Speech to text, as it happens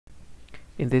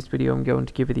In this video, I'm going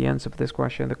to give you the answer for this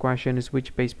question. The question is,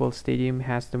 which baseball stadium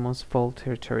has the most full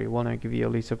territory? Well, I'll give you a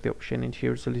list of the option, and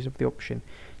here's a list of the option: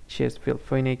 Chase Field,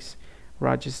 Phoenix;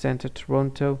 Rogers Center,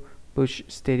 Toronto; Busch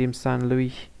Stadium, St.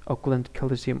 Louis; Oakland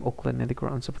Coliseum, Oakland. And the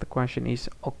correct answer for the question is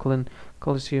Oakland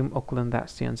Coliseum, Oakland.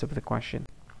 That's the answer for the question.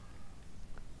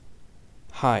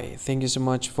 Hi, thank you so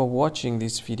much for watching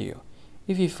this video.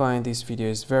 If you find this video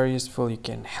is very useful, you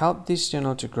can help this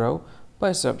channel to grow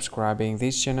by subscribing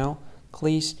this channel.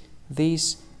 Please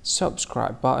this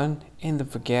subscribe button and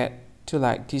don't forget to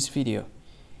like this video.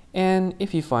 And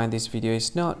if you find this video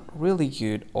is not really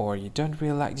good, or you don't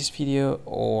really like this video,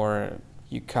 or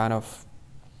you kind of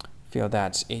feel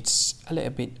that it's a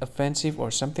little bit offensive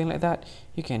or something like that,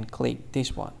 you can click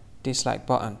this one, dislike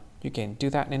button. You can do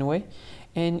that anyway.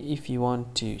 And if you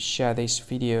want to share this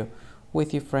video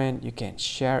with your friend, you can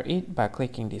share it by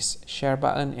clicking this share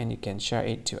button, and you can share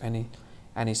it to any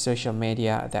social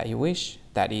media that you wish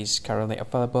that is currently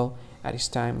available at this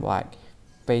time, like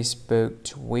Facebook,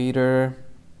 Twitter,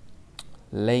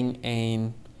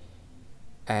 LinkedIn,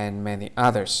 and many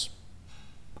others,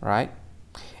 right?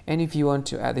 And if you want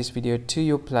to add this video to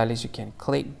your playlist, you can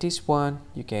click this one.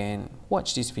 You can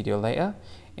watch this video later,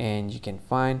 and you can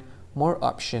find more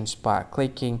options by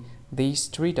clicking these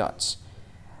three dots.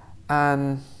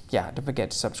 And yeah, don't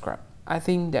forget to subscribe. I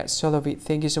think that's all of it.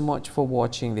 Thank you so much for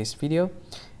watching this video,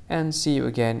 and see you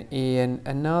again in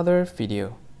another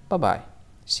video. Bye bye.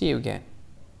 See you again.